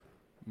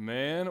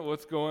Man,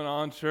 what's going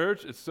on,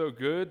 church? It's so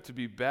good to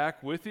be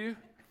back with you.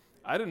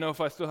 I didn't know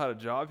if I still had a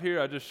job here.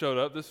 I just showed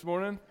up this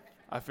morning.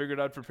 I figured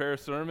I'd prepare a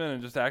sermon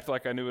and just act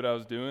like I knew what I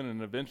was doing,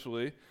 and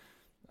eventually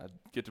I'd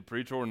get to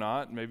preach or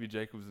not. Maybe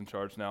Jacob's in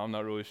charge now. I'm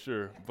not really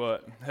sure.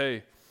 But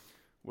hey,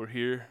 we're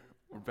here.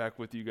 We're back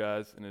with you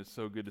guys, and it's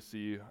so good to see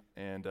you.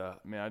 And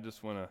man, I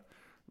just want to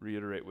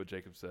reiterate what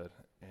Jacob said.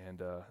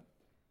 And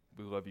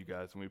we love you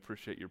guys, and we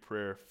appreciate your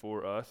prayer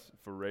for us,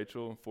 for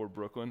Rachel, for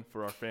Brooklyn,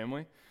 for our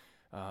family.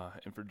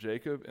 And for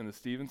Jacob and the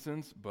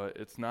Stevensons, but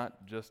it's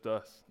not just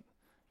us.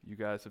 You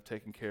guys have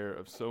taken care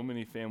of so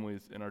many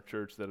families in our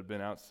church that have been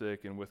out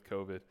sick and with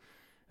COVID.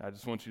 I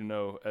just want you to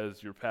know,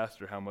 as your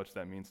pastor, how much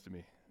that means to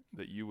me,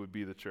 that you would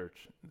be the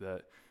church,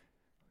 that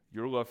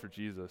your love for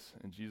Jesus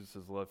and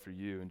Jesus' love for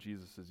you and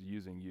Jesus is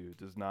using you.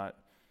 It's not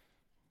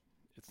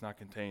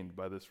contained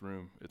by this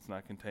room. It's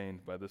not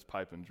contained by this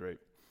pipe and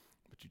drape,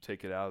 but you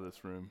take it out of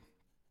this room,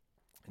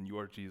 and you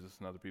are Jesus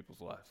in other people's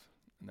lives.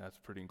 And that's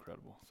pretty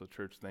incredible. So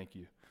church, thank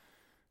you.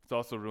 It's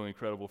also really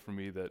incredible for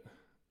me that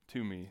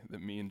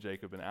me and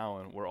Jacob and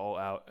Alan were all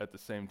out at the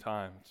same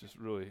time. It's just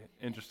really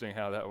interesting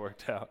how that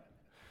worked out.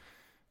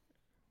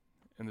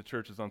 And the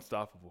church is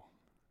unstoppable.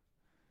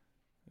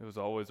 It was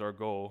always our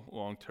goal,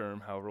 long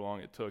term, however long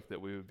it took, that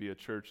we would be a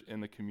church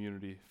in the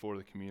community, for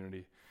the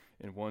community,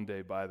 and one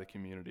day by the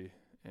community.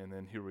 And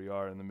then here we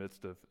are in the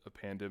midst of a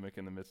pandemic,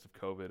 in the midst of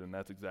COVID, and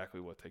that's exactly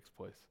what takes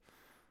place.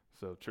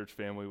 So church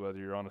family, whether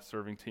you're on a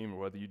serving team or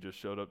whether you just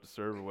showed up to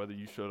serve or whether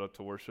you showed up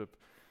to worship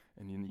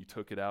and you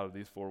took it out of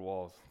these four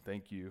walls,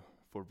 thank you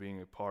for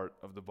being a part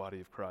of the body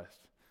of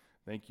Christ.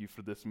 Thank you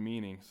for this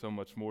meaning so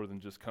much more than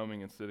just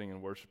coming and sitting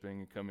and worshiping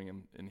and coming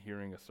and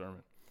hearing a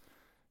sermon.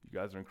 You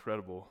guys are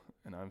incredible,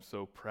 and I'm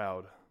so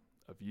proud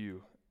of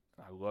you.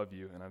 I love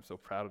you, and I'm so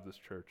proud of this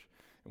church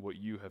and what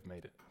you have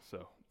made it.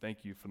 So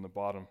thank you from the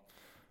bottom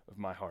of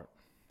my heart.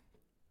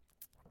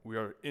 We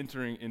are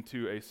entering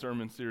into a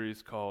sermon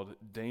series called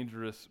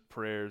Dangerous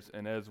Prayers,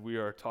 and as we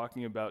are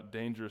talking about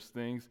dangerous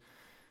things,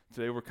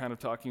 today we're kind of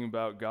talking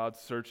about God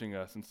searching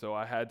us, and so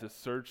I had to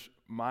search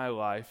my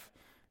life,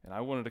 and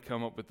I wanted to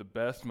come up with the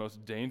best,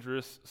 most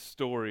dangerous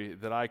story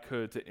that I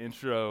could to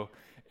intro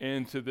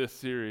into this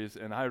series,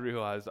 and I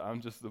realized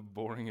I'm just the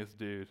boringest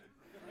dude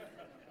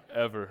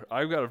ever.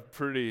 I've got a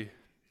pretty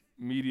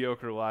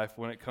mediocre life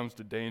when it comes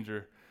to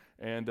danger,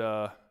 and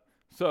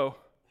so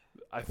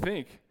I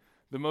think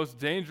the most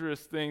dangerous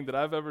thing that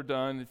I've ever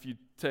done, if you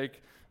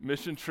take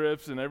mission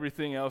trips and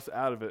everything else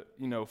out of it,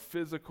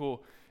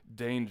 physical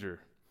danger,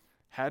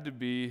 had to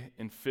be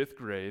in 5th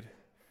grade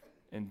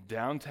in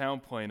downtown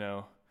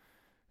Plano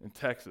in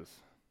Texas.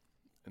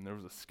 And there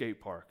was a skate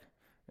park,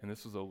 and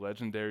this was a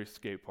legendary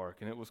skate park,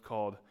 and it was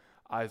called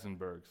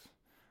Eisenberg's,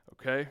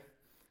 okay?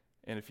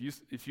 And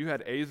if you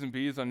had A's and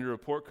B's on your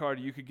report card,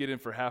 you could get in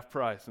for half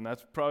price, and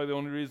that's probably the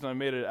only reason I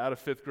made it out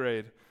of 5th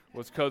grade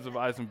was because of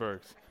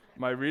Eisenberg's.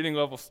 My reading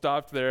level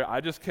stopped there.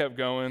 I just kept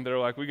going. They're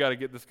like, we got to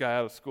get this guy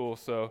out of school.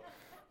 So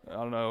I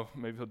don't know,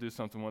 maybe he'll do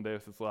something one day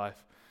with his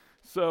life.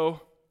 So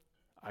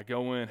I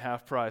go in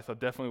half price. I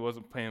definitely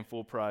wasn't paying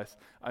full price.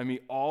 I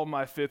meet all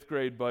my 5th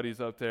grade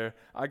buddies up there.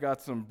 I got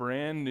some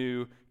brand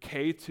new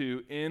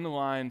K2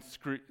 inline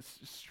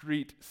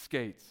street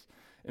skates.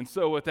 And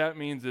so what that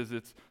means is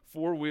it's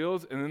 4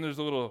 wheels, and then there's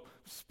a little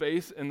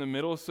space in the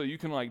middle so you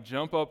can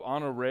jump up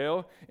on a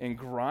rail and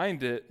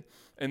grind it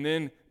and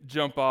then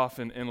jump off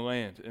and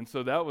land. And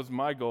so that was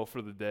my goal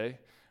for the day.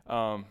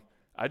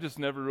 I just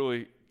never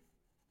really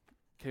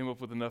came up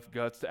with enough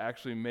guts to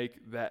actually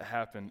make that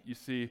happen. You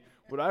see,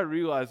 what I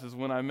realized is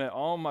when I met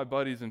all my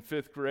buddies in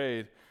 5th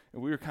grade,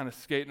 and we were kind of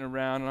skating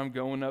around, and I'm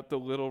going up the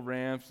little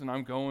ramps, and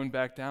I'm going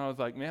back down. I was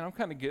like, man, I'm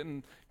kind of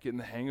getting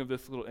the hang of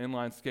this little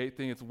inline skate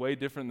thing. It's way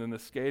different than the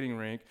skating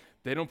rink.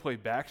 They don't play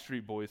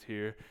Backstreet Boys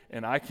here,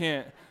 and I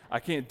can't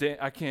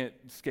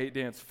skate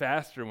dance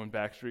faster when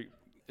Backstreet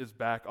is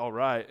back. All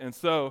right, and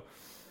so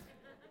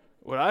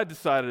what I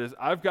decided is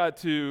I've got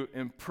to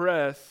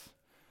impress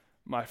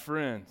my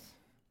friends.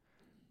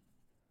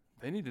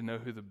 They need to know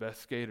who the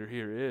best skater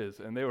here is,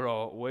 and they were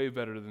all way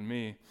better than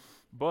me.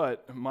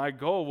 But my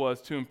goal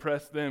was to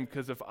impress them,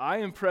 because if I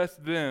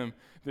impressed them,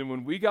 then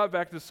when we got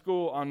back to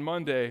school on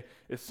Monday,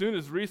 as soon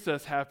as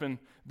recess happened,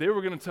 they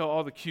were going to tell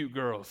all the cute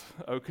girls,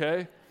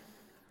 okay?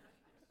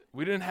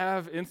 We didn't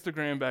have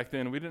Instagram back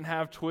then. We didn't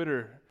have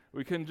Twitter.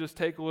 We couldn't just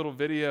take a little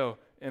video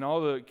and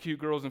all the cute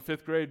girls in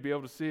 5th grade be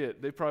able to see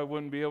it. They probably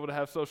wouldn't be able to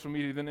have social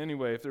media then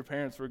anyway if their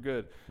parents were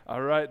good.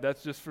 All right,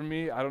 that's just for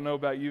me. I don't know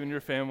about you and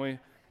your family.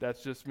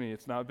 That's just me.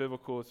 It's not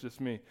biblical. It's just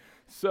me.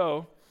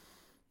 So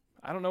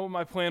I don't know what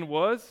my plan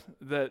was,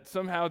 that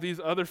somehow these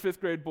other 5th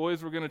grade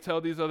boys were going to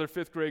tell these other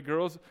 5th grade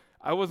girls.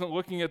 I wasn't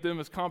looking at them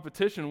as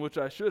competition, which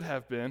I should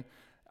have been.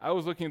 I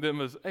was looking at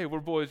them as, hey, we're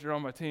boys, you're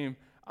on my team.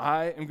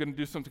 I am going to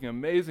do something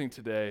amazing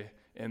today,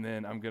 and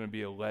then I'm going to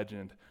be a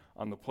legend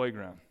on the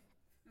playground.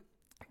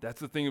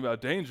 That's the thing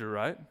about danger,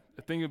 right?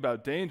 The thing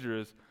about danger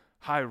is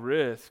high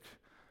risk,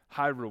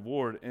 high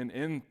reward. And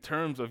in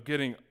terms of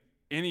getting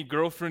any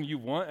girlfriend you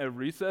want at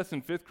recess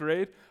in 5th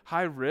grade,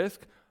 high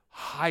risk,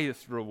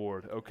 highest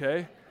reward,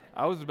 okay?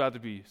 I was about to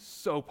be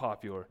so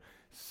popular.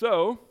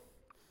 So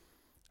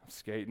I'm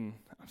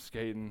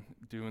skating,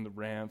 doing the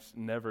ramps,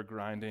 never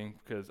grinding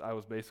because I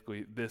was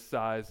basically this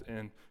size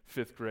in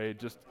 5th grade,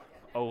 just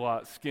a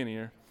lot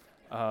skinnier.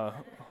 A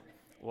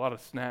lot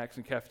of snacks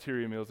and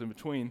cafeteria meals in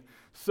between.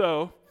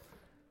 So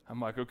I'm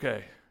like,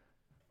 okay,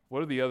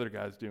 what are the other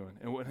guys doing?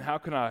 And how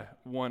can I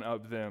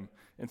one-up them?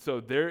 And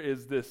so there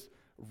is this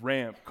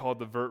ramp called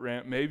the vert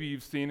ramp. Maybe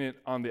you've seen it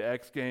on the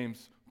X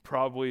Games,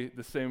 probably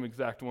the same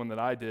exact one that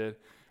I did.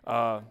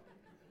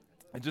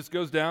 It just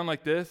goes down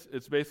like this.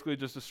 It's basically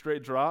just a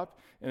straight drop,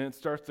 and it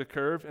starts to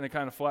curve, and it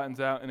kind of flattens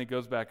out, and it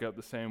goes back up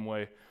the same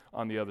way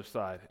on the other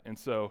side. And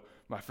so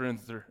my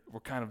friends were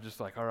kind of just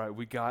like, all right,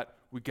 we got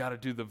to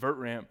do the vert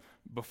ramp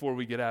before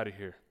we get out of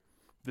here.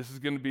 This is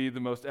going to be the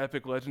most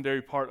epic,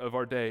 legendary part of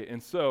our day.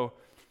 And so,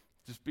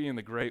 just being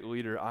the great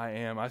leader I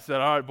am, I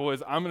said, all right,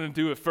 boys, I'm going to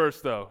do it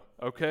first, though,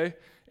 okay?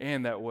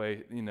 And that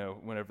way,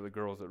 whenever the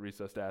girls at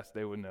recess asked,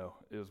 they would know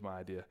it was my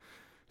idea.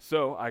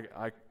 So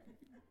I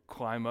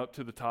climb up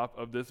to the top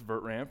of this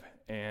vert ramp,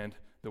 and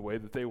the way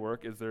that they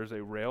work is there's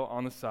a rail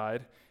on the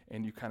side,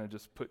 and you kind of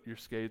just put your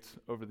skates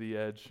over the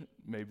edge,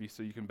 maybe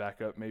so you can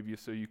back up, maybe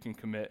so you can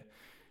commit.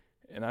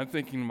 And I'm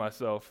thinking to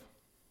myself,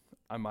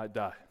 I might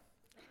die.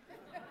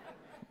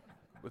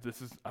 But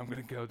I'm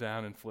going to go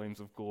down in flames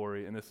of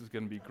glory, and this is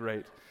going to be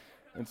great.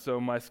 And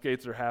so my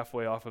skates are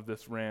halfway off of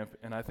this ramp,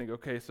 and I think,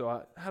 okay,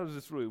 so how does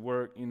this really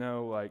work,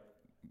 like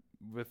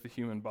with the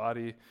human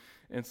body?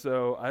 And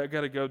so I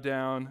got to go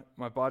down,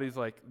 my body's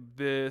like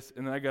this,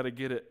 and then I got to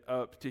get it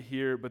up to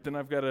here, but then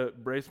I've got to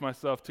brace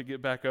myself to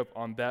get back up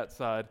on that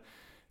side.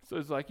 So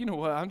it's like, you know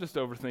what, I'm just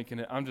overthinking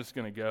it, I'm just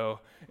going to go.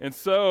 And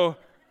so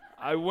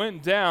I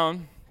went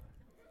down,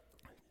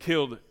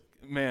 killed it.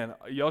 Man,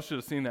 y'all should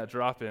have seen that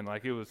drop in.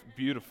 Like, it was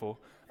beautiful.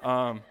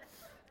 And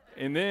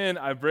then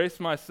I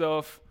braced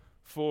myself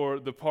for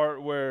the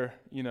part where,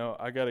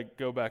 I got to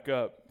go back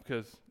up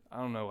because, I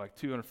don't know, like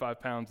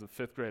 205 pounds of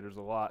 5th graders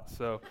a lot.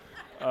 So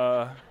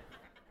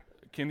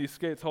can these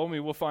skates hold me?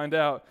 We'll find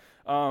out.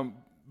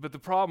 But the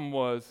problem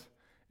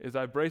is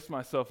I braced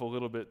myself a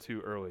little bit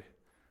too early.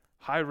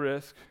 High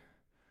risk,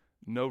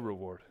 no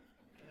reward.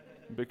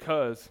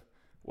 Because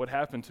what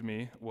happened to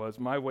me was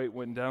my weight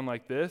went down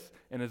like this,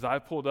 and as I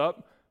pulled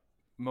up,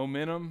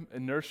 momentum,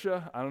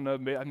 inertia, I don't know,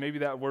 maybe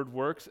that word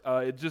works,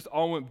 it just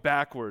all went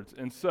backwards.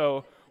 And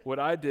so what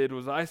I did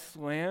was I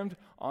slammed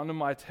onto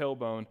my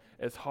tailbone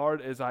as hard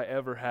as I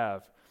ever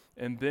have.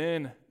 And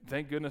then,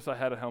 thank goodness I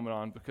had a helmet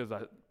on because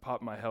I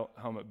popped my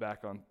helmet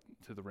back on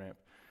to the ramp.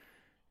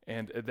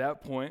 And at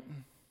that point,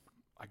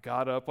 I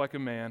got up like a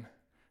man,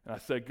 and I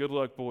said, good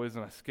luck, boys,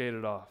 and I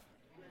skated off.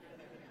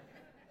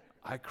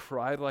 I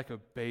cried like a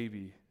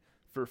baby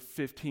for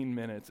 15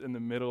 minutes in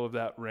the middle of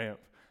that ramp.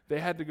 They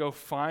had to go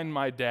find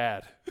my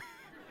dad.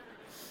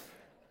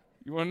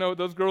 You want to know what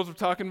those girls were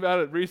talking about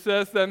at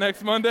recess that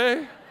next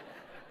Monday? It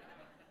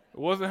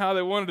wasn't how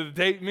they wanted to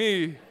date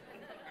me.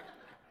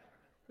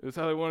 It was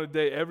how they wanted to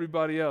date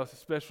everybody else,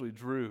 especially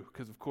Drew,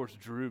 because of course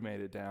Drew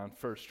made it down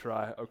first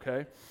try,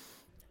 okay?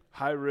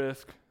 High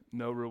risk,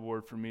 no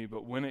reward for me,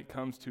 but when it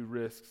comes to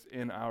risks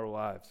in our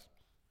lives,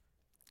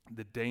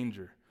 the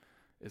danger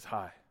is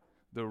high.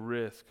 The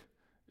risk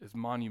is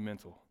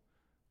monumental,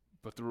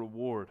 but the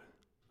reward,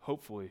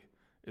 hopefully,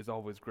 is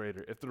always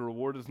greater. If the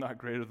reward is not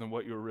greater than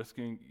what you're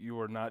risking, you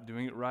are not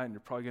doing it right, and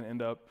you're probably going to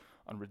end up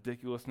on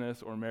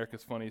Ridiculousness or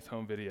America's Funniest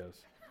Home Videos.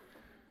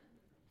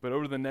 But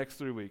over the next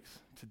 3 weeks,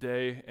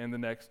 today and the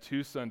next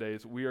 2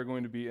 Sundays, we are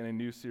going to be in a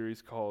new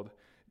series called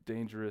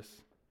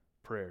Dangerous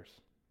Prayers.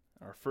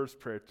 Our first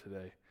prayer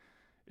today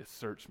is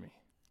search me.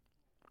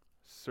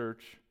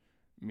 Search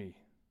me.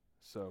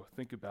 So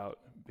think about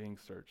being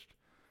searched.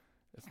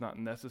 It's not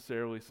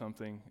necessarily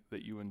something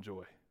that you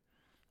enjoy.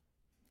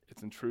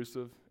 It's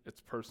intrusive, it's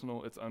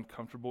personal, it's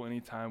uncomfortable.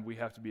 Anytime we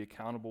have to be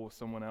accountable with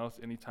someone else,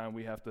 anytime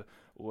we have to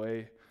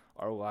lay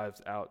our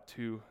lives out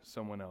to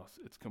someone else,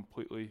 it's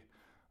completely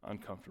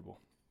uncomfortable.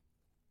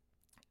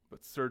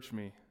 But search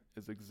me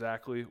is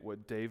exactly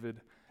what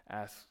David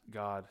asked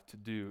God to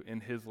do in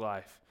his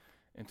life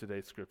in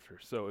today's scripture.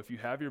 So if you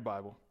have your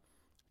Bible,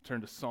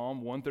 turn to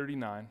Psalm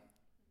 139.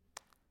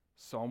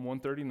 Psalm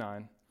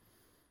 139.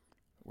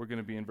 We're going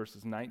to be in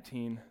verses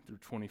 19 through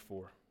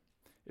 24.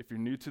 If you're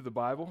new to the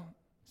Bible,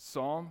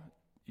 Psalm,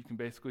 you can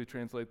basically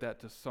translate that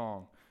to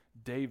song.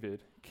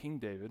 David, King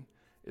David,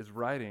 is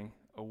writing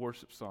a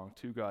worship song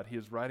to God. He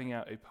is writing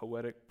out a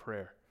poetic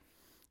prayer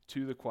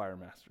to the choir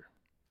master.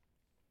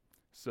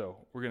 So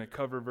we're going to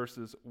cover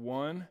verses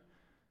 1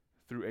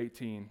 through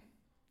 18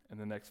 in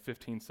the next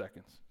 15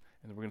 seconds.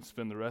 And then we're going to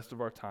spend the rest of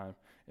our time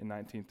in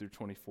 19 through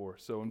 24.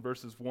 So in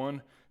verses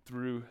 1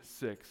 through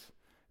 6,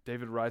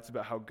 David writes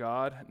about how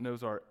God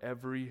knows our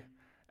every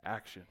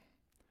action.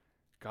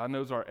 God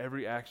knows our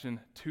every action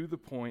to the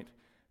point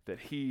that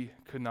he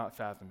could not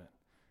fathom it.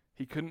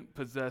 He couldn't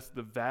possess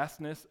the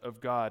vastness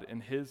of God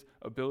and his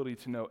ability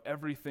to know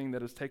everything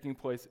that is taking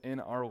place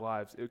in our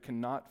lives. It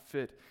cannot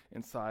fit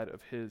inside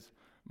of his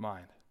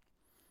mind.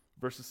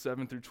 Verses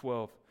 7 through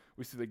 12,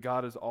 we see that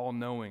God is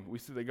all-knowing. We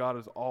see that God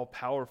is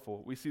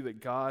all-powerful. We see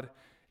that God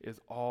is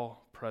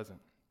all present.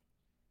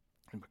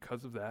 And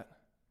because of that,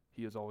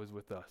 he is always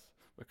with us.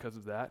 Because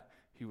of that,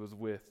 he was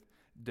with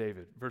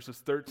David. Verses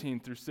 13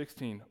 through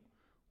 16,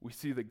 we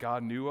see that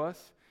God knew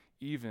us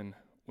even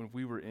when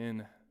we were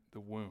in the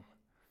womb.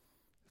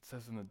 It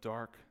says in the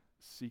dark,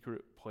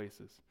 secret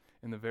places,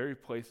 in the very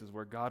places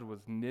where God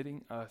was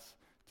knitting us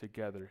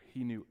together,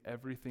 he knew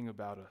everything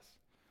about us.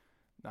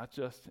 Not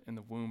just in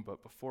the womb,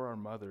 but before our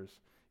mothers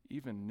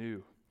even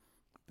knew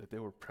that they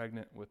were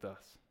pregnant with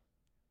us.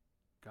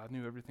 God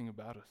knew everything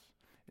about us,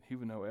 and he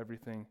would know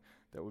everything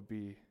that would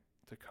be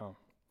to come.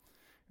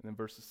 And then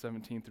verses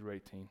 17 through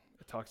 18,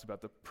 it talks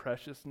about the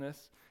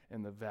preciousness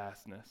and the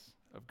vastness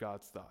of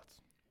God's thoughts.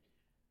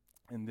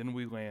 And then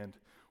we land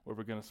where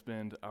we're going to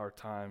spend our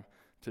time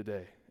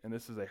today. And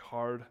this is a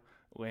hard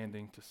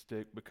landing to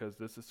stick because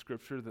this is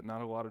scripture that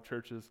not a lot of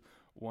churches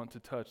want to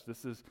touch.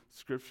 This is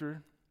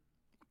scripture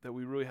that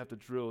we really have to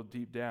drill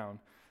deep down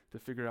to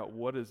figure out,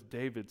 what is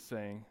David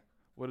saying?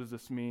 What does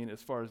this mean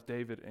as far as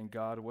David and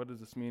God? What does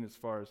this mean as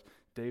far as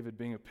David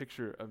being a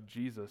picture of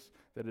Jesus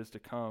that is to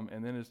come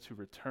and then is to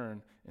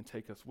return and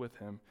take us with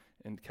him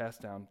and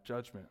cast down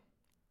judgment?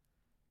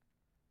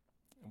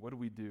 And what do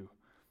we do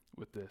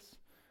with this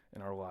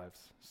in our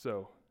lives?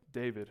 So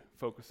David,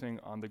 focusing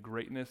on the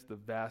greatness, the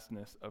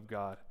vastness of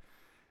God,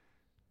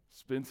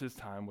 spends his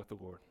time with the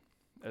Lord,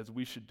 as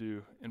we should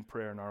do in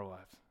prayer in our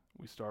lives.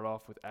 We start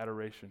off with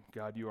adoration.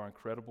 God, you are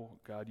incredible.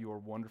 God, you are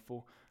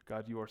wonderful.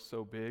 God, you are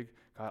so big.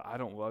 God, I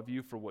don't love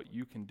you for what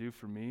you can do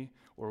for me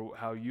or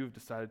how you've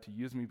decided to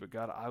use me, but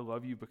God, I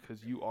love you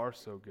because you are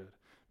so good,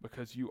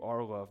 because you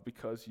are love,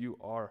 because you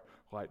are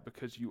light,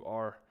 because you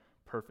are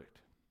perfect.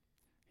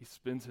 He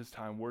spends his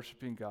time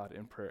worshiping God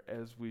in prayer,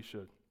 as we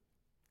should.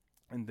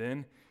 And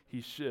then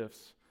he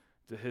shifts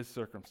to his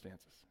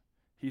circumstances.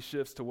 He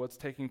shifts to what's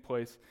taking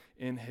place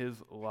in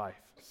his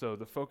life. So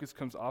the focus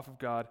comes off of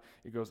God.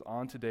 It goes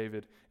on to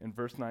David. In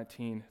verse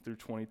 19 through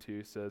 22,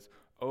 it says,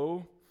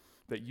 "Oh,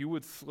 that you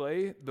would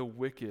slay the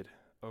wicked,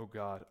 O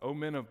God. O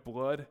men of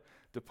blood,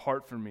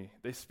 depart from me.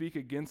 They speak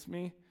against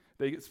me.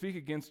 They speak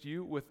against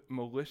you with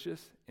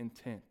malicious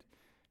intent.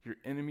 Your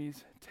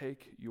enemies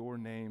take your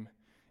name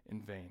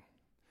in vain.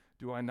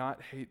 Do I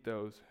not hate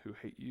those who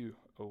hate you,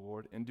 O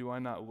Lord? And do I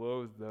not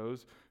loathe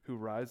those who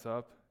rise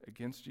up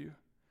against you?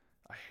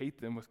 I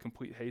hate them with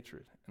complete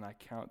hatred, and I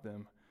count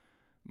them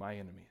my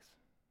enemies."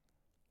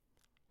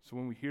 So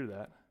when we hear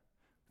that,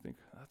 we think,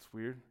 that's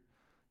weird.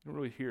 You don't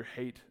really hear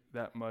hate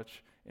that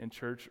much in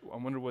church. I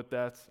wonder what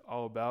that's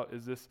all about.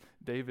 Is this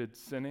David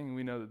sinning?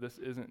 We know that this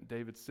isn't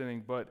David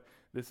sinning, but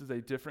this is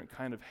a different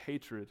kind of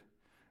hatred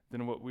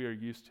than what we are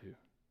used to.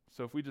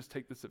 So if we just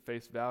take this at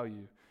face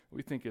value,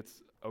 we think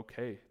it's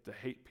okay to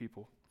hate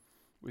people.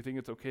 We think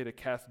it's okay to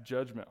cast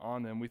judgment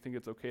on them. We think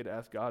it's okay to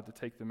ask God to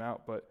take them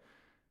out, but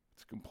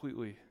it's a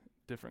completely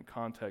different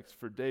context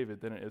for David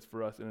than it is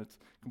for us, and it's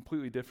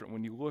completely different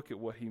when you look at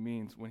what he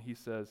means when he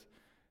says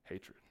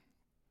hatred.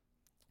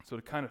 So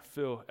to kind of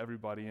fill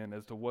everybody in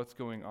as to what's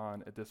going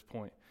on at this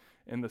point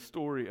in the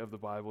story of the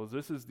Bible, is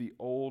this is the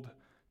Old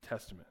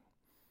Testament.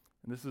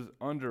 And this is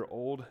under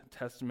Old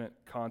Testament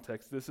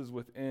context. This is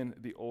within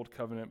the Old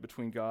Covenant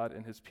between God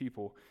and his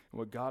people. And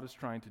what God is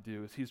trying to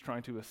do is he's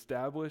trying to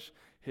establish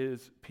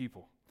his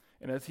people.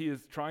 And as he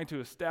is trying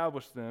to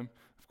establish them,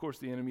 of course,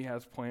 the enemy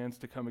has plans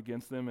to come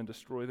against them and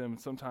destroy them. And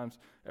sometimes,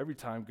 every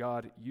time,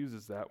 God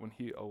uses that when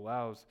he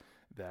allows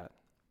that.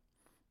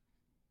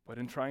 But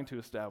in trying to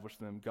establish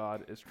them,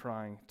 God is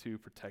trying to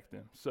protect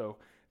them. So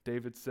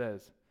David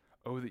says,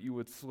 "Oh, that you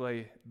would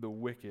slay the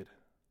wicked,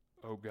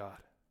 O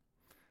God."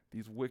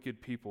 These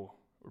wicked people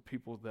were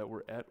people that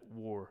were at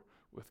war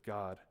with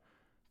God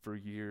for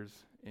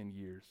years and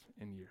years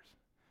and years.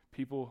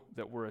 People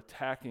that were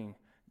attacking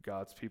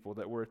God's people,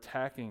 that were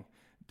attacking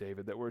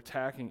David, that were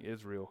attacking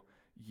Israel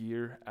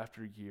year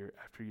after year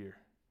after year,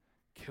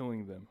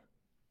 killing them,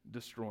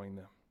 destroying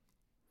them.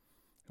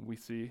 And we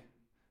see,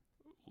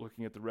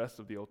 looking at the rest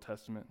of the Old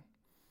Testament,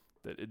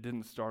 that it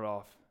didn't start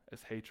off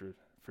as hatred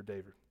for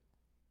David.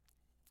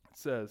 It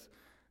says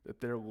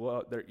that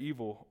their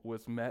evil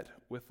was met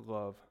with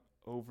love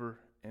over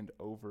and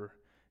over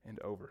and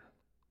over.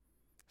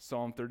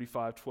 Psalm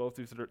 35, 12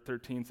 through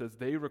 13 says,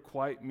 "They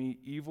requite me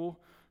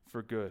evil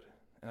for good."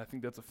 And I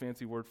think that's a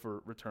fancy word for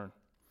return.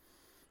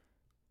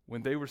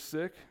 "When they were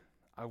sick,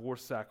 I wore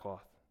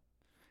sackcloth.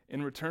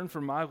 In return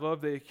for my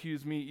love, they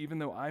accuse me, even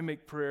though I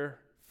make prayer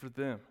for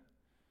them.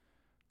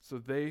 So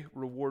they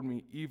reward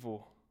me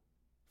evil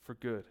for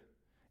good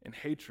and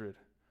hatred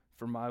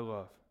for my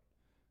love."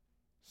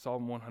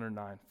 Psalm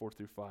 109, 4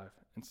 through 5.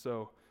 And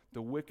so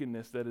the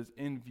wickedness that is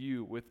in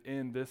view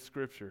within this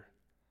scripture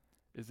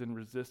is in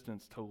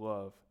resistance to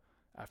love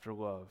after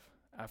love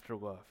after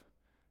love.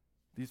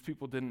 These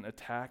people didn't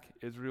attack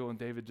Israel, and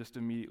David just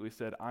immediately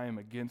said, "I am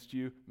against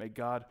you. May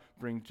God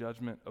bring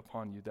judgment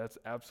upon you." That's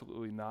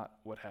absolutely not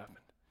what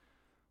happened.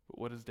 But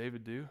what does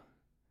David do?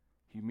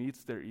 He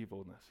meets their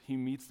evilness. He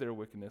meets their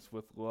wickedness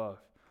with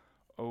love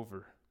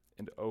over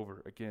and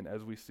over again,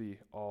 as we see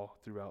all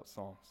throughout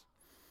Psalms.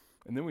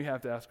 And then we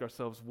have to ask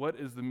ourselves, what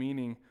is the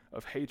meaning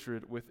of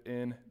hatred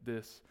within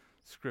this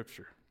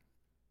scripture?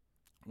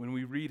 When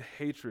we read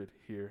hatred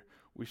here,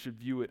 we should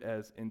view it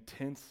as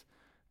intense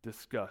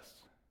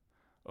disgust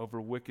over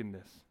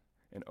wickedness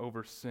and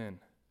over sin,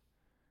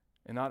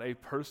 and not a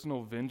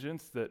personal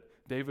vengeance that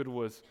David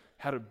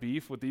had a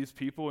beef with these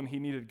people and he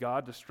needed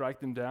God to strike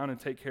them down and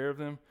take care of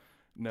them.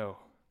 No.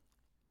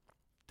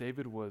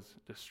 David was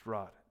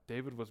distraught.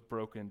 David was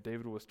broken.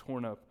 David was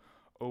torn up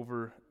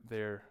over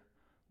their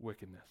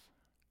wickedness.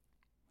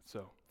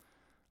 So,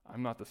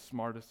 I'm not the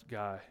smartest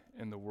guy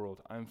in the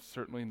world. I'm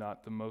certainly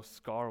not the most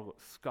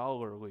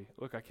scholarly.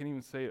 Look, I can't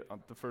even say it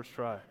on the first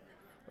try,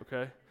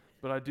 okay?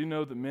 But I do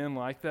know that men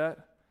like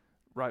that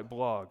write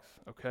blogs,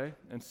 okay?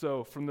 And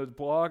so from the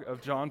blog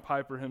of John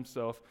Piper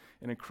himself,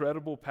 an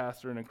incredible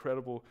pastor, an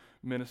incredible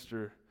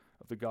minister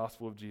of the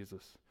gospel of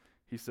Jesus,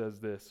 he says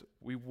this: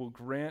 "We will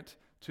grant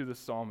to the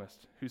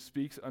psalmist, who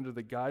speaks under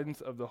the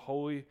guidance of the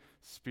Holy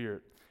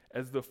Spirit,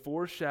 as the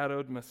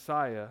foreshadowed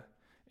Messiah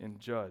and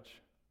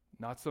judge."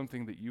 Not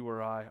something that you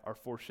or I are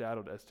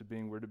foreshadowed as to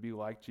being. We're to be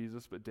like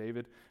Jesus, but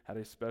David had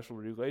a special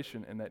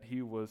relation in that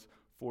he was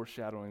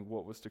foreshadowing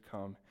what was to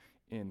come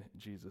in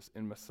Jesus,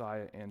 in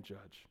Messiah and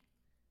judge.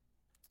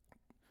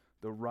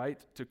 The right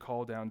to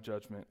call down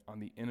judgment on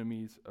the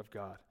enemies of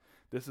God.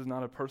 This is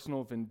not a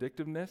personal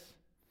vindictiveness.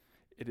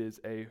 It is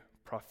a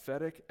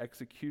prophetic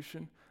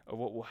execution of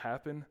what will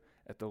happen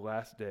at the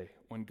last day,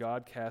 when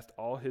God cast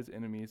all his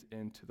enemies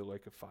into the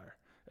lake of fire,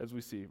 as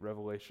we see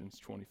Revelations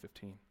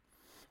 20:15.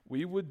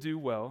 We would do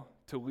well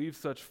to leave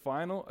such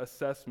final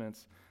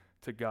assessments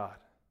to God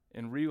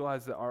and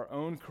realize that our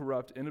own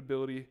corrupt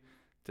inability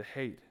to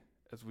hate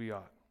as we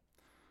ought.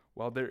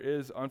 While there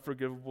is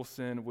unforgivable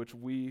sin which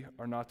we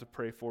are not to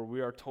pray for,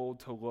 we are told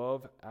to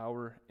love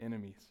our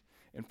enemies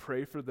and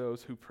pray for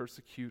those who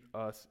persecute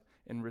us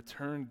and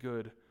return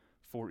good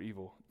for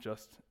evil,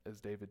 just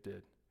as David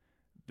did.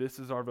 This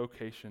is our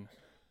vocation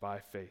by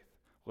faith.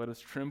 Let us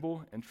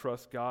tremble and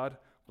trust God,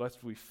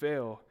 lest we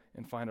fail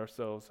and find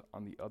ourselves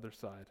on the other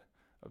side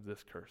of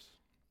this curse.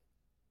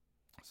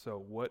 So,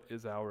 what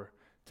is our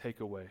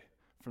takeaway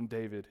from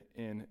David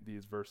in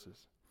these verses?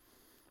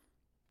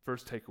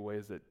 First takeaway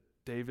is that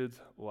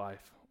David's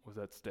life was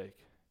at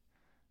stake.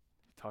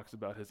 He talks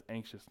about his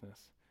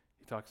anxiousness.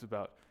 He talks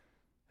about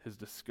his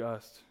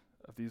disgust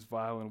of these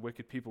vile and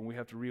wicked people. And we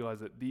have to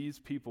realize that these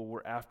people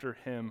were after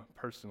him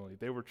personally.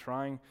 They were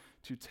trying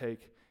to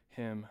take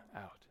him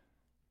out.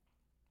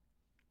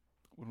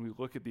 When we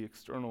look at the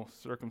external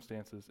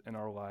circumstances in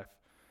our life,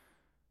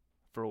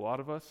 for a lot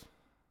of us,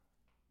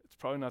 it's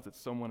probably not that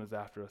someone is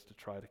after us to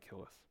try to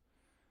kill us.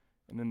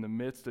 And in the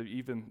midst of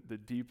even the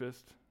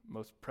deepest,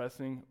 most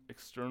pressing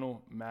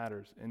external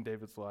matters in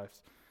David's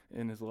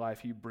life,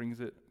 he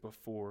brings it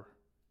before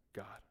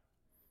God.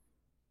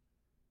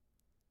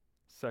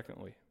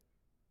 Secondly,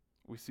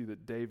 we see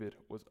that David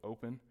was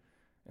open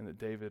and that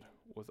David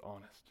was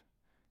honest.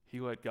 He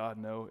let God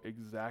know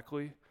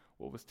exactly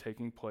what was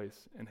taking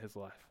place in his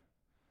life.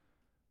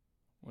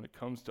 When it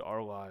comes to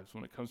our lives,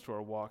 when it comes to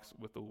our walks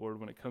with the Lord,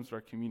 when it comes to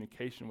our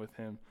communication with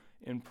him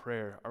in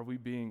prayer, are we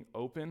being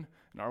open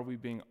and are we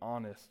being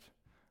honest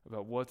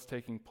about what's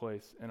taking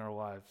place in our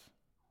lives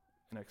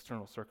in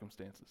external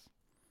circumstances?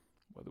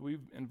 Whether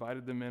we've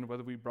invited them in,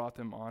 whether we brought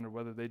them on, or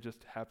whether they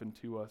just happened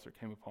to us or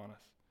came upon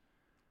us.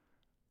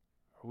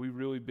 Are we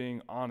really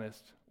being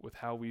honest with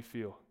how we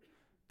feel?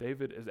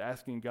 David is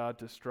asking God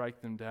to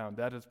strike them down.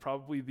 That is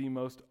probably the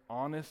most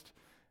honest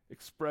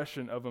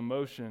expression of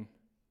emotion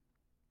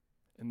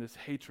in this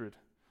hatred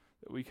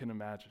that we can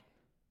imagine.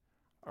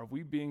 Are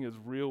we being as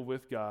real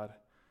with God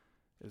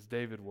as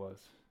David was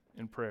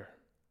in prayer?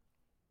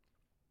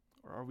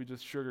 Or are we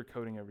just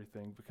sugarcoating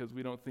everything because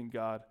we don't think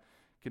God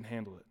can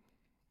handle it?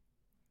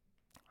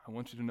 I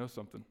want you to know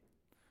something.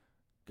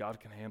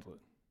 God can handle it.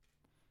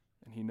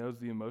 And he knows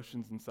the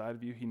emotions inside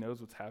of you. He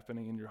knows what's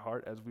happening in your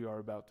heart, as we are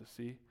about to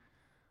see.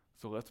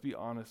 So let's be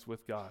honest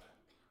with God.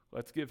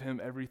 Let's give him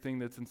everything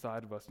that's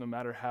inside of us, no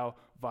matter how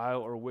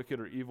vile or wicked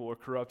or evil or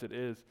corrupt it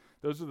is.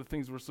 Those are the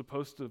things we're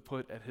supposed to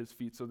put at his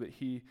feet so that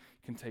he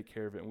can take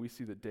care of it. And we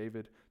see that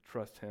David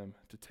trusts him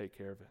to take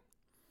care of it.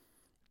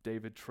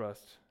 David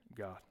trusts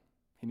God.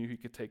 He knew he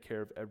could take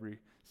care of every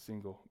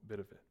single bit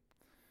of it.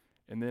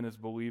 And then as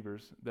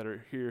believers that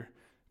are here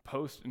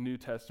post-New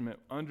Testament,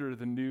 under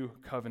the new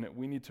covenant,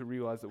 we need to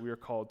realize that we are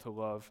called to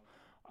love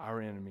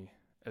our enemy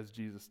as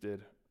Jesus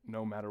did,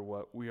 no matter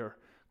what. We are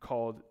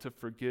called to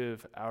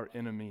forgive our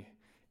enemy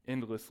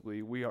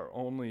endlessly. We are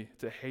only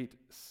to hate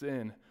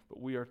sin, but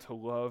we are to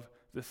love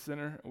the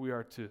sinner. We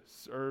are to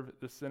serve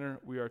the sinner.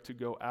 We are to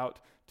go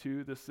out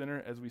to the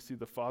sinner, as we see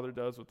the Father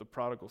does with the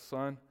prodigal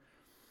son,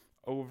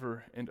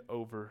 over and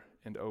over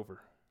and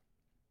over.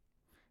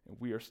 And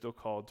we are still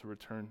called to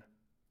return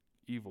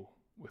evil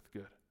with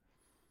good.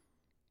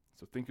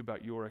 So think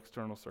about your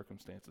external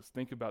circumstances.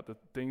 Think about the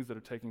things that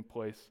are taking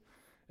place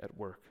at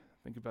work.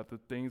 Think about the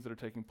things that are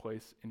taking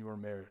place in your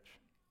marriage.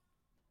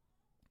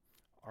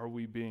 Are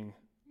we being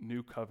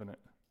new covenant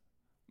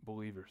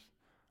believers?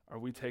 Are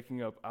we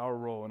taking up our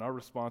role and our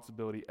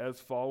responsibility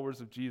as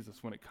followers of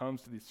Jesus when it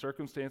comes to these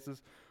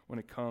circumstances, when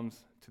it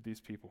comes to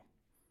these people?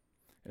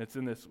 And it's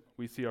in this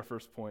we see our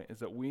first point, is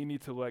that we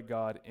need to let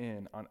God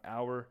in on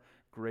our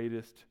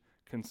greatest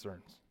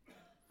concerns.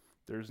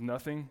 There's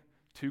nothing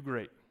too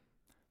great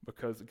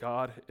because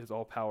God is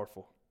all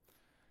powerful.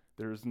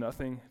 There is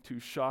nothing too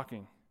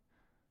shocking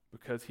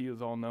because he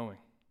is all knowing.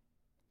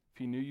 If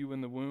he knew you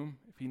in the womb,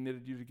 if he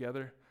knitted you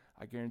together,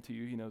 I guarantee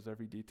you he knows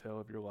every detail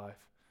of your life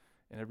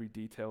and every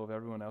detail of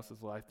everyone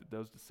else's life that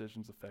those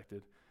decisions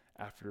affected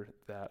after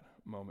that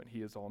moment.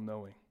 He is all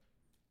knowing.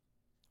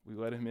 We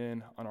let him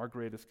in on our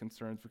greatest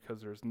concerns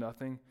because there's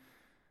nothing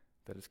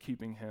that is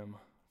keeping him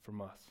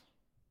from us.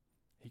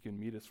 He can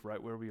meet us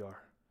right where we are,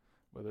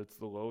 whether it's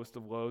the lowest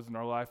of lows in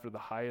our life or the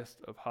highest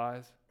of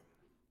highs.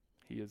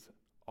 He is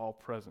all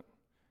present,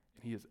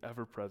 and he is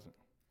ever present.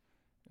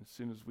 As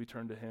soon as we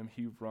turn to him,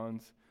 he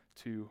runs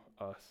to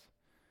us.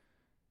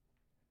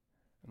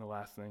 And the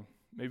last thing,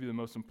 maybe the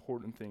most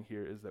important thing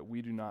here, is that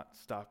we do not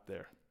stop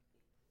there.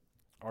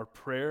 Our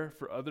prayer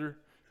for other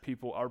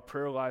people, our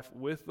prayer life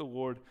with the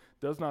Lord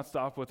does not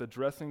stop with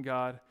addressing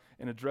God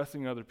and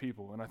addressing other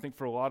people. And I think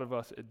for a lot of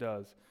us it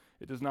does.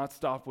 It does not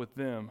stop with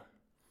them.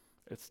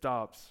 It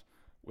stops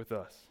with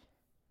us.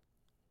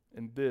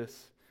 And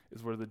this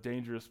is where the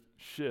dangerous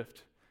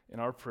shift in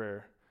our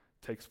prayer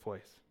takes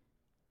place.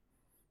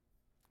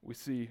 We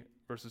see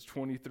verses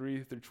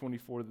 23 through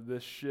 24 that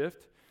this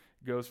shift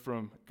goes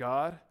from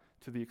God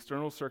to the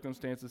external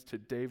circumstances to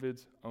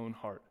David's own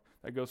heart.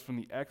 That goes from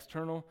the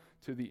external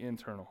to the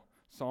internal.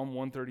 Psalm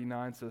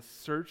 139 says,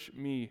 "Search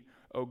me,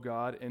 O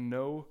God, and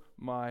know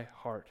my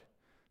heart.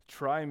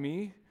 Try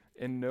me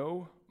and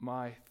know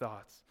my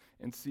thoughts,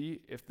 and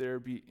see if there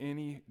be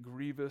any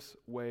grievous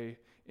way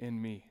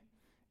in me,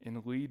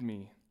 and lead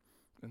me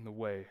in the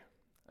way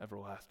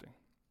everlasting."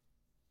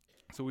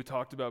 So we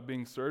talked about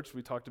being searched.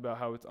 We talked about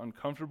how it's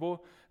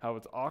uncomfortable, how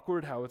it's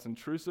awkward, how it's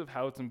intrusive,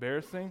 how it's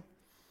embarrassing.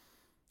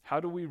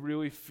 How do we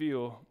really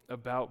feel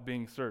about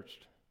being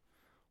searched?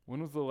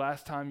 When was the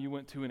last time you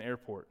went to an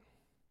airport?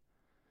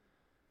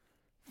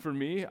 For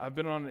me, I've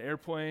been on an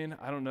airplane,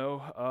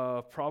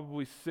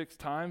 probably 6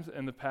 times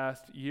in the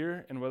past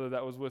year, and whether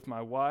that was with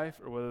my wife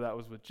or whether that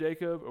was with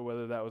Jacob or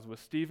whether that was with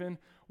Stephen,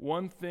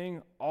 one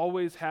thing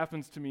always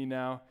happens to me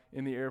now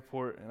in the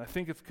airport, and I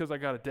think it's because I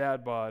got a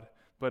dad bod,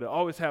 but it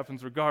always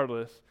happens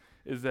regardless,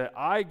 is that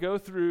I go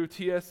through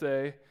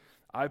TSA,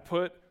 I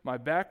put my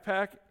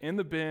backpack in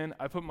the bin,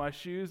 I put my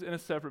shoes in a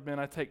separate bin,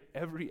 I take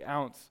every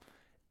ounce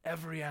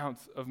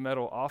of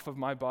metal off of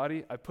my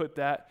body, I put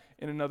that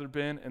in another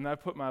bin, and I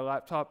put my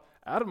laptop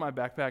out of my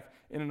backpack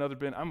in another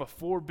bin. I'm a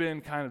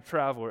 4-bin kind of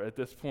traveler at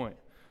this point.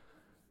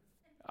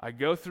 I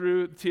go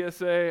through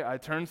TSA, I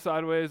turn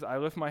sideways, I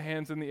lift my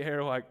hands in the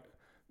air like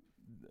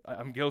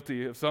I'm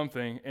guilty of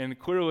something, and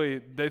clearly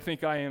they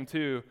think I am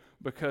too,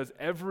 because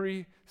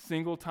every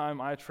single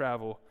time I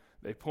travel,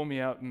 they pull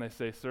me out and they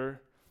say, "Sir,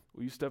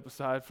 will you step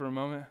aside for a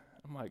moment?"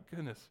 I'm like,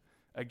 goodness,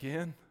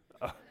 again?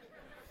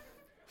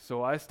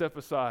 So I step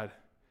aside,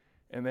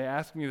 and they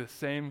ask me the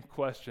same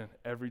question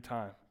every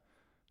time.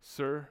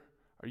 "Sir,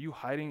 are you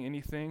hiding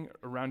anything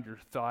around your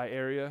thigh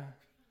area?"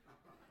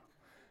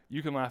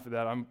 You can laugh at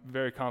that. I'm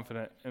very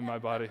confident in my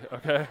body,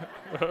 okay?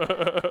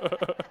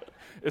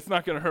 It's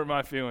not going to hurt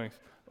my feelings.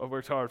 I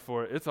worked hard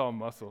for it. It's all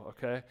muscle,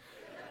 okay?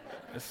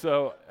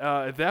 So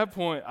at that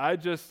point, I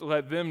just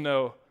let them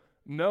know,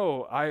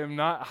 no, I am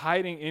not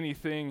hiding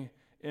anything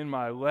in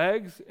my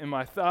legs, in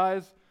my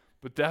thighs,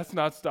 but that's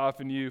not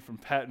stopping you from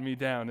patting me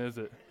down, is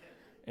it?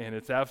 And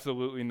it's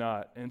absolutely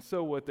not. And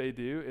so what they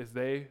do is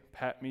they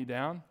pat me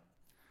down,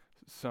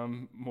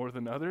 some more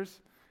than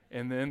others,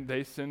 and then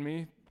they send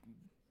me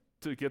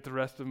to get the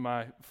rest of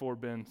my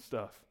 4-bin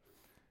stuff.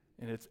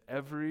 And it's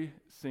every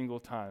single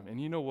time. And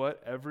you know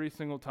what? Every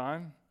single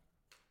time,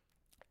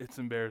 it's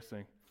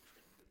embarrassing.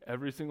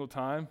 Every single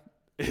time,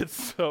 it's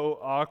so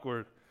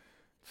awkward.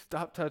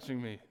 Stop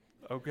touching me,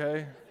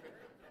 okay?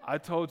 I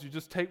told you,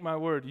 just take my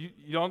word. You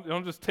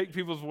don't just take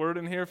people's word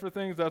in here for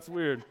things. That's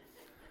weird.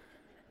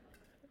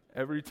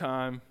 Every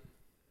time,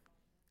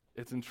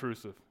 it's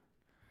intrusive.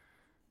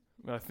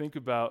 When I think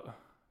about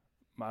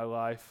my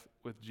life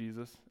with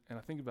Jesus, and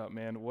I think about,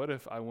 man, what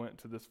if I went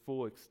to this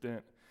full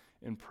extent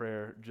in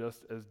prayer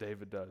just as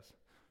David does?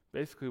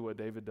 Basically what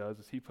David does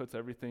is he puts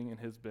everything in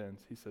his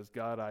bins. He says,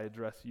 "God, I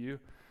address you.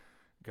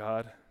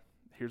 God,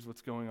 here's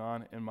what's going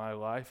on in my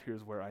life.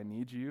 Here's where I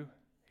need you.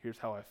 Here's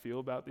how I feel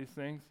about these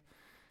things."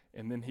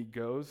 And then he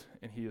goes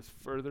and he is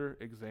further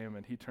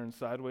examined. He turns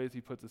sideways,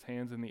 he puts his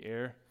hands in the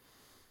air,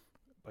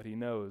 but he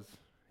knows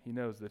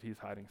that he's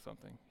hiding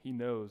something. He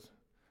knows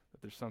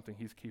that there's something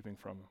he's keeping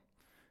from him.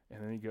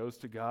 And then he goes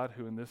to God,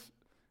 who in this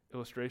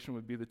illustration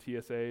would be the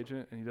TSA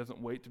agent, and he doesn't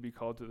wait to be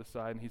called to the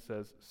side, and he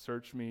says,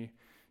 "Search me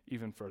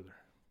even further."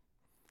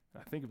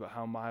 And I think about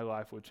how my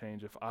life would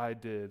change if I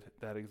did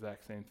that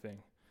exact same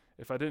thing.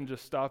 If I didn't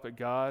just stop at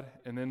God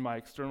and then my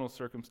external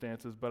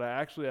circumstances, but I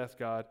actually asked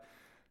God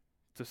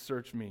to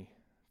search me,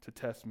 to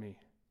test me.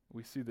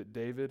 We see that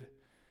David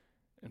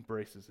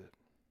embraces it.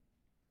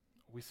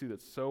 We see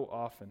that so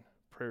often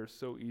prayer is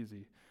so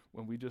easy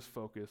when we just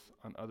focus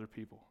on other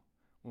people,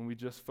 when we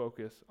just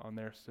focus on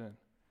their sin.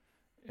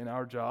 In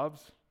our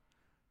jobs,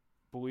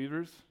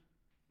 Believers,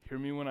 hear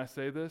me when I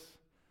say this.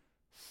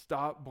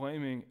 Stop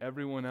blaming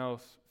everyone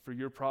else for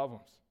your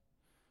problems.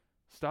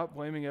 Stop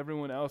blaming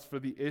everyone else for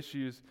the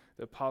issues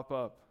that pop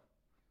up.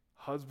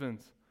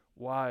 Husbands,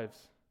 wives,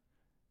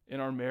 in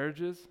our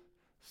marriages,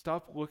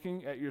 stop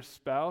looking at your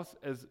spouse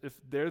as if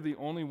they're the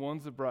only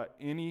ones that brought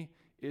any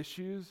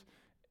issues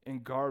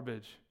and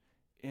garbage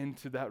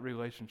into that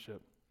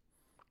relationship.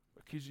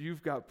 Because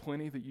you've got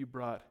plenty that you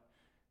brought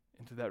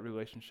into that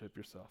relationship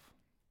yourself.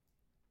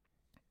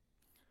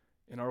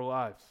 In our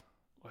lives,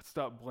 let's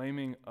stop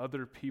blaming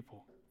other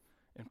people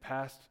and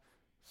past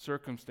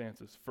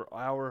circumstances for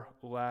our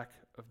lack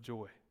of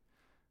joy.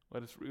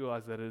 Let us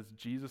realize that it is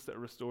Jesus that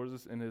restores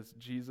us and it is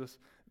Jesus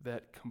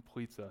that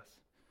completes us.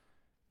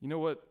 You know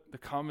what the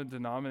common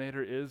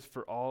denominator is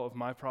for all of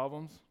my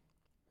problems?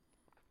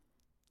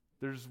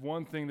 There's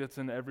one thing that's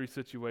in every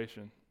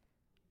situation.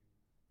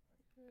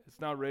 It's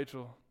not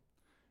Rachel.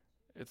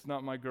 It's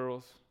not my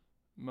girls.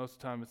 Most of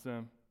the time it's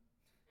them.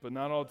 But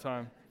not all the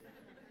time.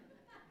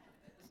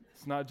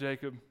 It's not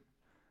Jacob.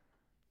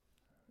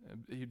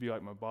 He'd be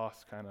like my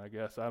boss, kind of, I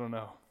guess. I don't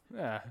know.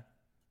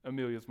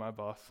 Amelia's my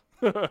boss.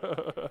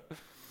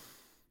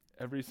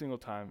 Every single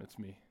time, it's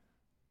me.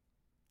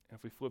 And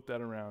if we flip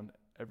that around,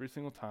 every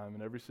single time,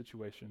 in every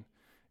situation,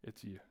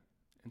 it's you.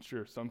 And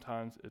sure,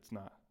 sometimes it's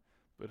not.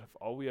 But if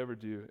all we ever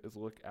do is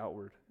look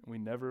outward, and we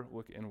never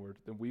look inward,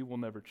 then we will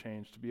never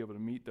change to be able to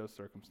meet those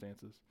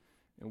circumstances.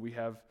 And we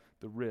have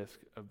the risk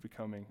of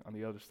becoming on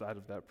the other side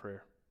of that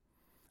prayer,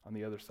 on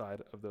the other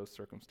side of those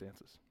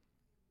circumstances.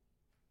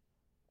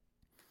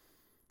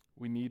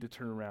 We need to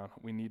turn around.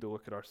 We need to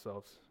look at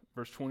ourselves.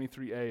 Verse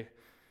 23a,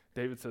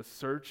 David says,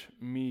 "Search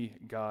me,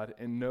 God,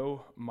 and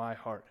know my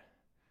heart."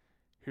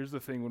 Here's the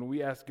thing. When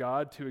we ask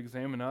God to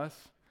examine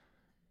us,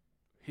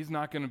 he's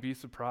not going to be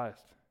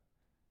surprised.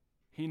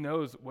 He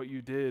knows what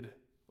you did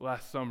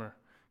last summer.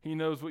 He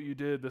knows what you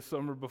did the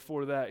summer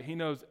before that. He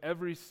knows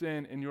every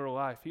sin in your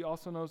life. He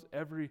also knows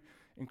every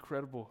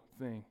incredible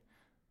thing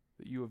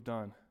that you have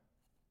done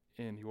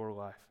in your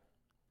life.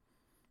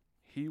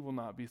 He will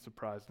not be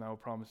surprised, and I will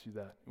promise you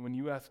that. When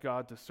you ask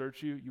God to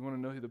search you, you want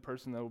to know who the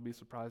person that will be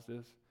surprised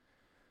is?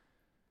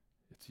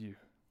 It's you.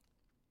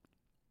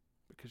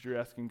 Because you're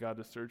asking God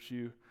to search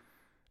you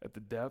at the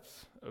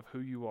depths of who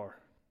you are.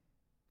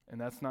 And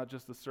that's not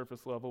just the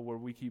surface level where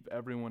we keep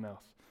everyone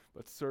else,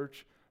 but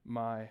search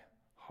my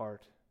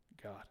heart,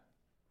 God.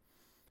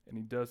 And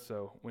he does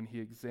so when he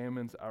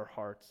examines our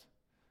hearts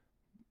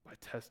by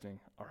testing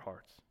our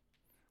hearts.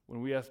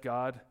 When we ask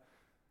God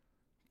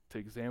to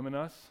examine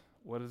us,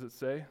 what does it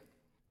say?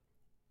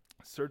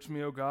 Search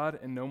me, O God,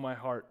 and know my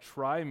heart.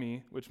 Try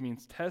me, which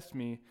means test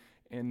me,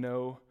 and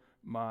know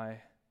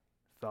my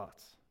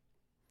thoughts.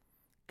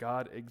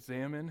 God,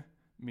 examine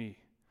me.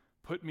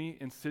 Put me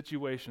in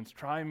situations.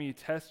 Try me,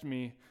 test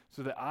me,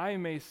 so that I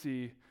may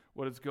see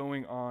what is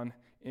going on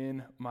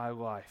in my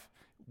life.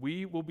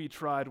 We will be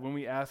tried when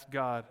we ask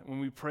God, when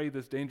we pray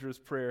this dangerous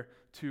prayer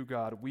to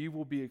God. We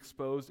will be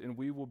exposed and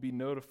we will be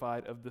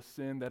notified of the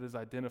sin that is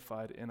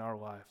identified in our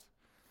lives.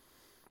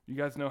 You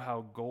guys know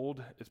how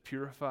gold is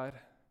purified?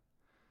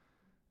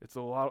 It's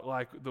a lot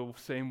like the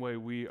same way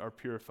we are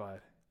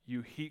purified.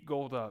 You heat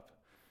gold up.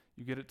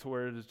 You get it to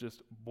where it is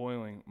just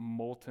boiling,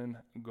 molten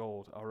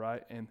gold, all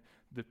right? And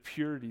the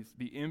purities,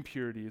 the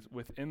impurities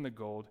within the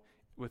gold,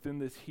 within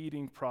this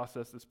heating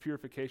process, this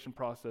purification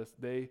process,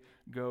 they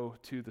go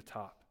to the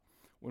top.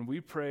 When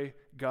we pray,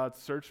 God,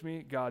 search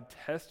me, God,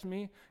 test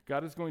me,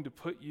 God is going to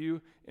put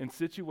you in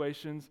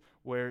situations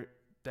where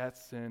that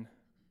sin,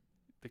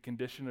 the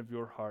condition of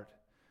your heart,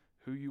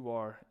 who you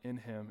are in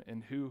him,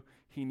 and who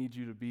he needs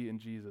you to be in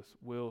Jesus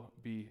will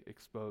be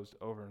exposed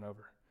over and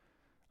over.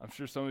 I'm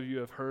sure some of you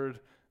have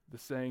heard the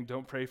saying,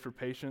 don't pray for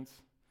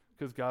patience,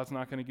 because God's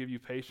not going to give you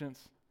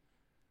patience.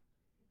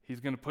 He's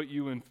going to put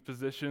you in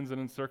positions and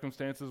in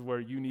circumstances where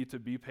you need to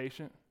be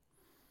patient.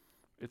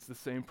 It's the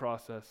same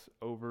process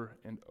over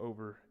and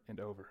over and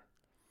over.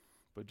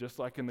 But just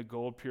like in the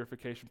gold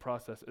purification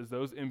process, as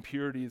those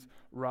impurities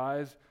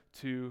rise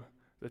to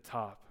the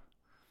top,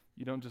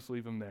 you don't just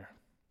leave them there.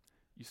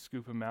 You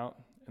scoop them out,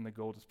 and the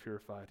gold is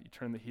purified. You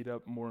turn the heat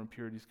up, more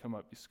impurities come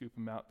up. You scoop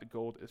them out, the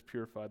gold is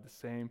purified. The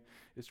same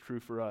is true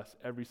for us.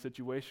 Every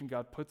situation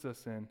God puts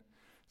us in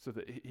so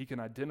that he can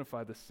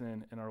identify the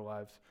sin in our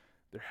lives,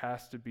 there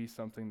has to be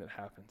something that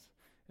happens.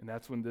 And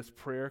that's when this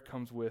prayer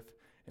comes with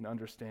an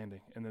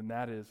understanding. And then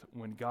that is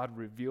when God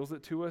reveals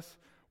it to us,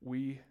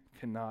 we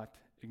cannot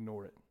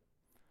ignore it.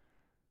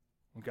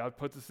 When God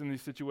puts us in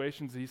these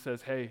situations, he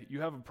says, hey,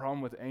 you have a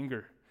problem with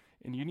anger,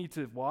 and you need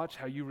to watch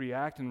how you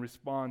react and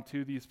respond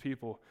to these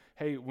people.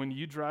 Hey, when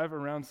you drive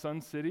around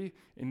Sun City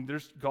and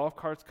there's golf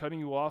carts cutting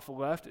you off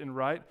left and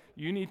right,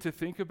 you need to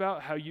think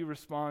about how you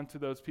respond to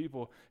those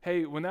people.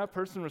 Hey, when that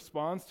person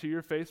responds to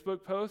your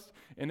Facebook post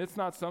and it's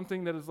not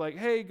something that is like,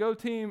 hey, go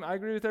team, I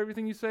agree with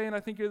everything you say and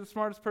I think you're the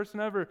smartest person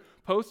ever.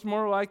 Post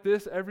more like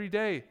this every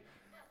day.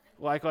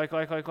 Like,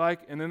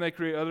 and then they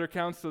create other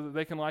accounts so that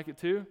they can like it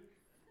too.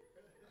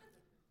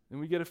 Then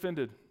we get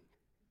offended.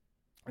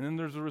 And then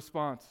there's a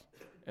response.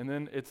 And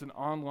then it's an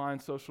online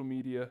social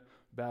media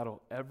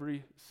battle,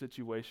 every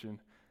situation,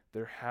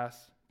 there has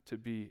to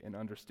be an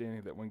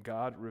understanding that when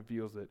God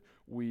reveals it,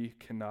 we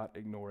cannot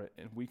ignore it,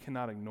 and we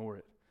cannot ignore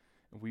it,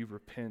 and we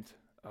repent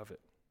of it.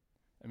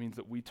 It means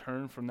that we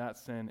turn from that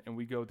sin and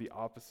we go the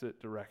opposite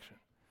direction.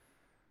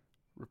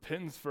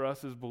 Repentance for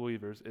us as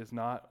believers is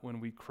not when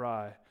we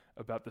cry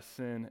about the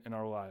sin in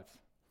our lives.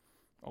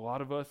 A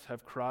lot of us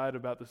have cried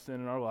about the sin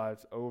in our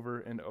lives over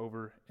and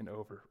over and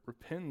over.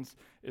 Repentance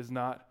is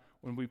not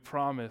when we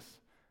promise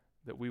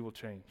that we will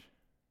change.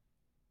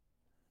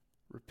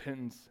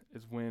 Repentance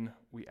is when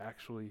we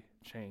actually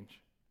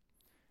change.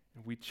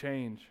 And we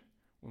change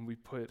when we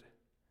put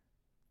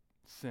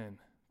sin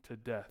to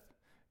death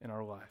in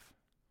our life.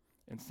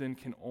 And sin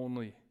can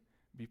only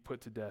be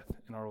put to death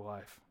in our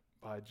life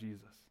by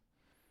Jesus.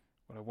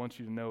 What I want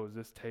you to know is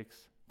this takes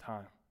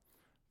time.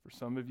 For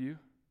some of you,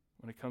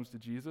 when it comes to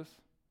Jesus,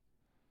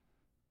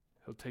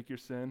 he'll take your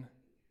sin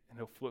and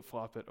he'll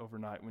flip-flop it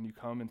overnight when you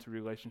come into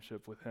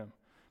relationship with him.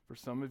 For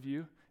some of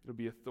you, it'll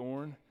be a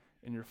thorn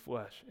in your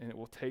flesh, and it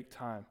will take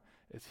time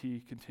as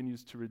he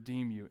continues to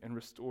redeem you and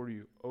restore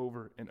you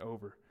over and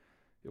over.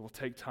 It will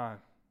take time.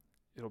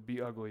 It'll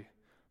be ugly,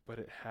 but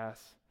it has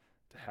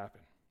to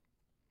happen.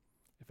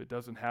 If it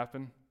doesn't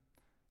happen,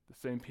 the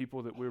same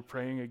people that we're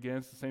praying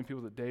against, the same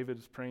people that David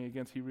is praying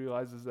against, he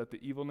realizes that the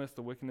evilness,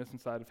 the wickedness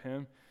inside of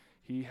him,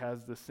 he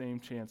has the same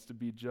chance to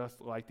be just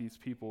like these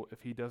people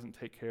if he doesn't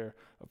take care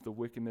of the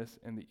wickedness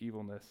and the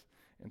evilness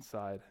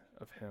inside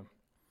of him.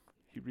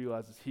 He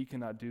realizes he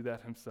cannot do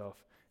that himself,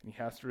 and he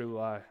has to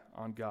rely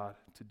on God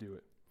to do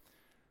it.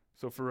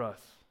 So for us,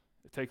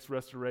 it takes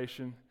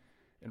restoration,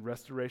 and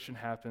restoration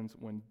happens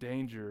when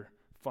danger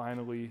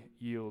finally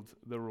yields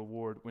the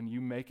reward. When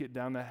you make it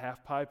down that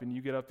half pipe and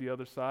you get up the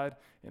other side,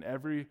 and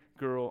every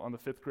girl on the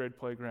 5th grade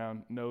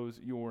playground knows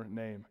your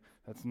name.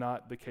 That's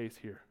not the case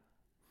here.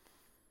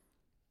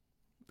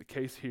 The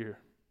case here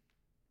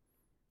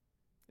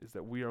is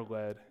that we are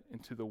led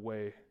into the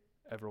way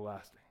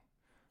everlasting.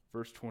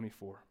 Verse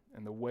 24,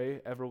 and the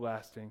way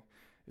everlasting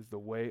is the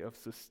way of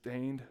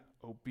sustained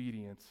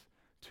obedience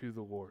to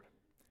the Lord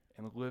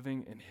and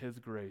living in his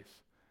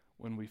grace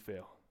when we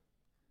fail.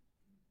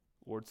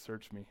 Lord,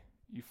 search me.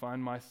 You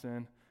find my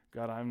sin.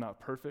 God, I'm not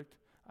perfect.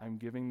 I'm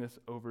giving this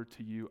over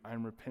to you.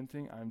 I'm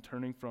repenting. I'm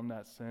turning from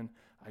that sin.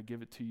 I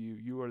give it to you.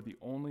 You are the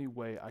only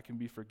way I can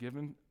be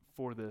forgiven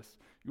for this.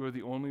 You are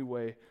the only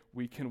way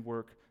we can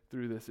work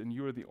through this. And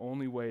you are the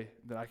only way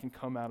that I can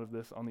come out of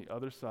this on the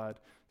other side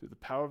through the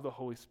power of the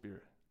Holy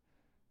Spirit,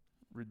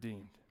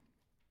 redeemed.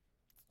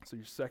 So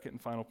your second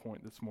and final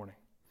point this morning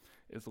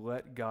is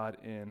let God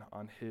in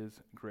on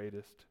his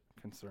greatest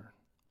concern.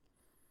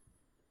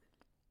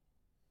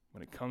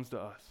 When it comes to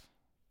us,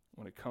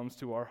 when it comes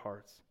to our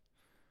hearts,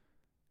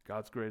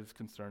 God's greatest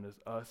concern is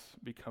us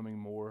becoming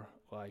more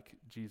like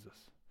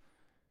Jesus.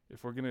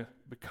 If we're going to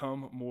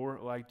become more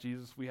like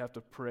Jesus, we have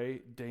to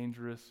pray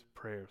dangerous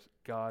prayers.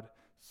 God,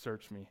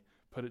 search me.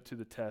 Put it to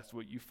the test.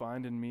 What you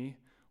find in me,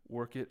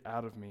 work it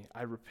out of me.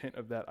 I repent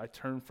of that. I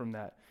turn from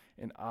that.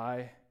 And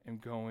I am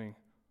going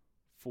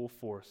full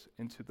force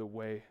into the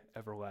way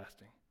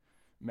everlasting.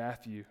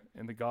 Matthew,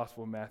 in the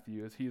Gospel of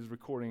Matthew, as he is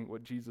recording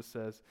what Jesus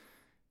says,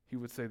 he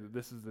would say that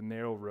this is the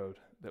narrow road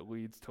that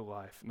leads to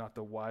life, not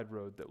the wide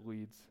road that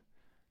leads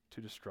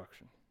to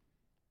destruction.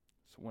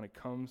 So when it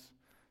comes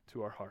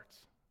to our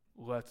hearts,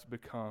 let's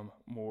become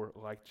more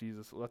like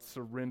Jesus. Let's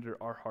surrender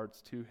our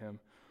hearts to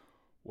him,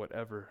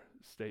 whatever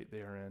state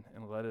they are in,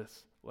 and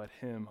let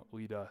him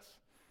lead us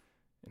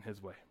in his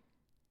way.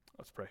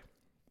 Let's pray.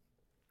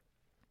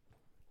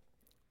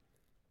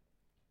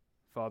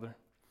 Father,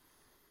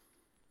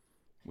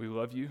 we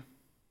love you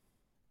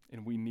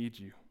and we need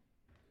you.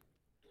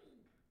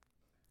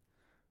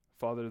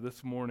 Father,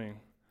 this morning,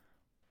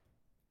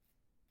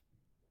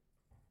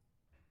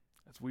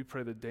 as we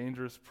pray the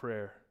dangerous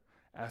prayer,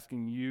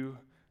 asking you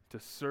to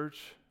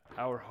search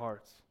our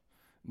hearts,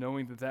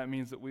 knowing that that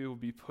means that we will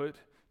be put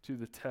to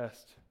the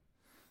test,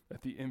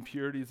 that the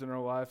impurities in our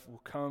life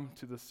will come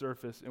to the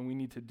surface, and we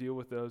need to deal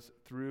with those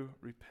through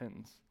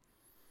repentance.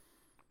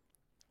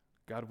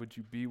 God, would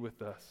you be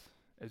with us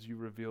as you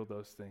reveal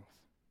those things?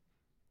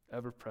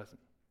 Ever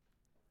present,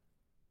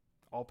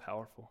 all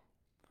powerful,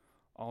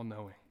 all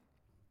knowing.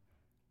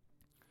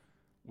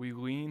 We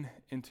lean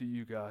into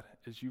you, God,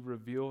 as you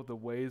reveal the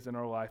ways in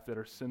our life that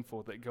are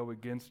sinful, that go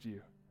against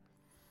you.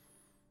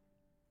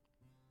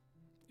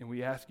 And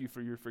we ask you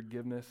for your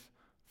forgiveness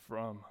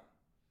from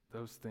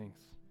those things.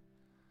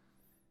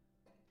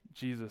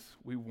 Jesus,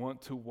 we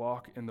want to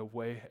walk in the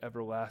way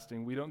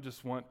everlasting. We don't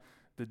just want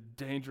the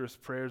dangerous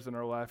prayers in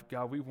our life.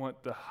 God, we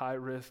want the high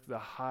risk, the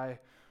high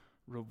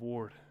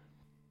reward.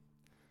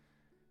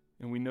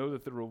 And we know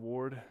that the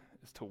reward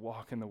is to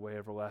walk in the way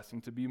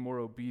everlasting, to be more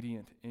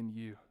obedient in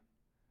you,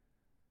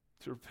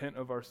 to repent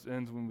of our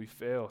sins when we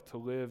fail, to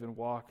live and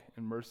walk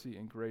in mercy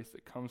and grace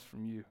that comes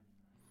from you.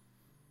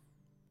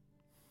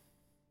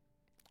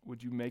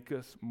 Would you make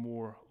us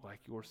more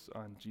like your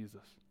Son,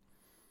 Jesus,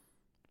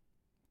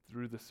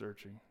 through the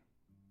searching,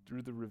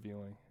 through the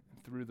revealing,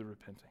 and through the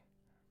repenting?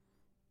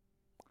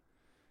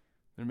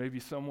 There may be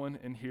someone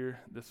in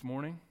here this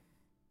morning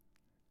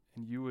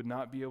and you would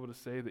not be able to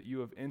say that you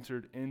have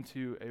entered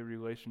into a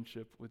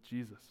relationship with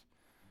Jesus.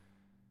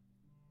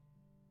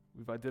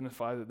 We've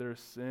identified that there is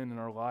sin in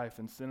our life,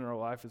 and sin in our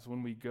life is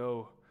when we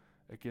go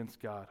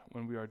against God,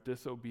 when we are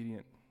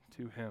disobedient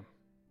to Him.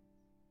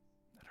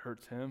 It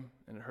hurts Him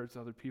and it hurts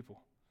other people.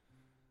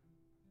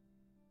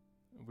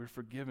 And we're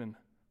forgiven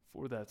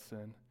for that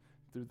sin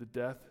through the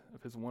death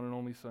of His one and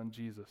only Son,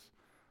 Jesus,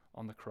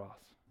 on the cross.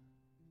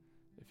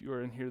 If you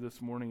are in here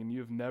this morning and you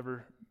have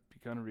never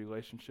begun a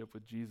relationship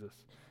with Jesus,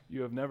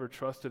 you have never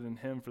trusted in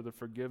Him for the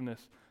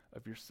forgiveness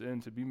of your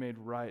sin to be made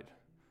right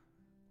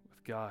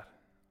with God,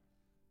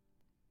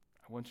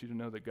 I want you to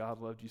know that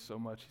God loved you so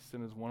much, He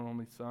sent His one and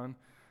only Son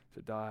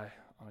to die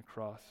on a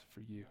cross for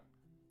you.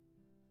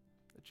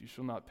 That you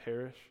shall not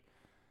perish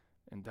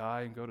and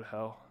die and go to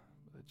hell,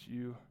 but that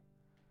you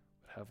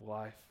would have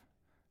life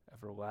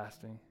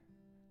everlasting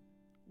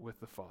with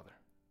the Father.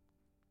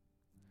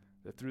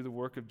 That through the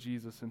work of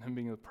Jesus and Him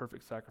being the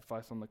perfect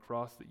sacrifice on the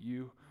cross, that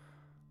you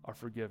are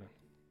forgiven.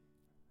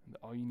 And that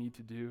all you need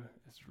to do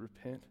is to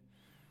repent,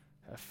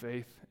 have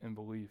faith, and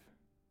believe.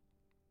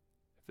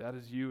 If that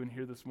is you in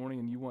here this morning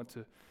and you want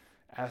to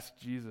ask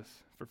Jesus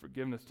for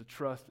forgiveness, to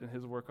trust in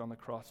His work on the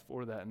cross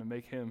for that, and to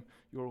make Him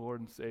your Lord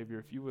and Savior,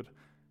 if you would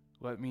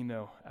let me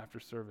know after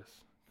service,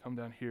 come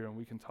down here and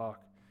we can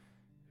talk.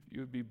 If you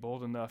would be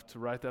bold enough to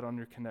write that on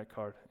your Connect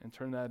card and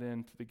turn that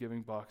into the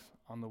giving box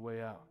on the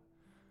way out.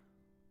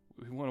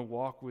 We want to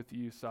walk with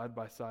you side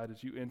by side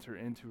as you enter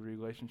into a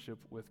relationship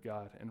with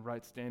God and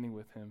right standing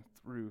with Him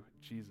through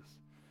Jesus.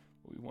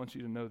 We want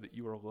you to know that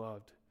you are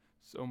loved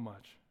so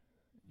much.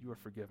 You are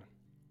forgiven.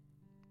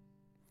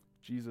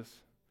 Jesus,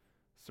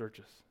 search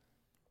us.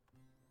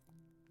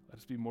 Let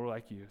us be more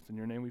like you. It's in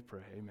your name we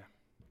pray. Amen.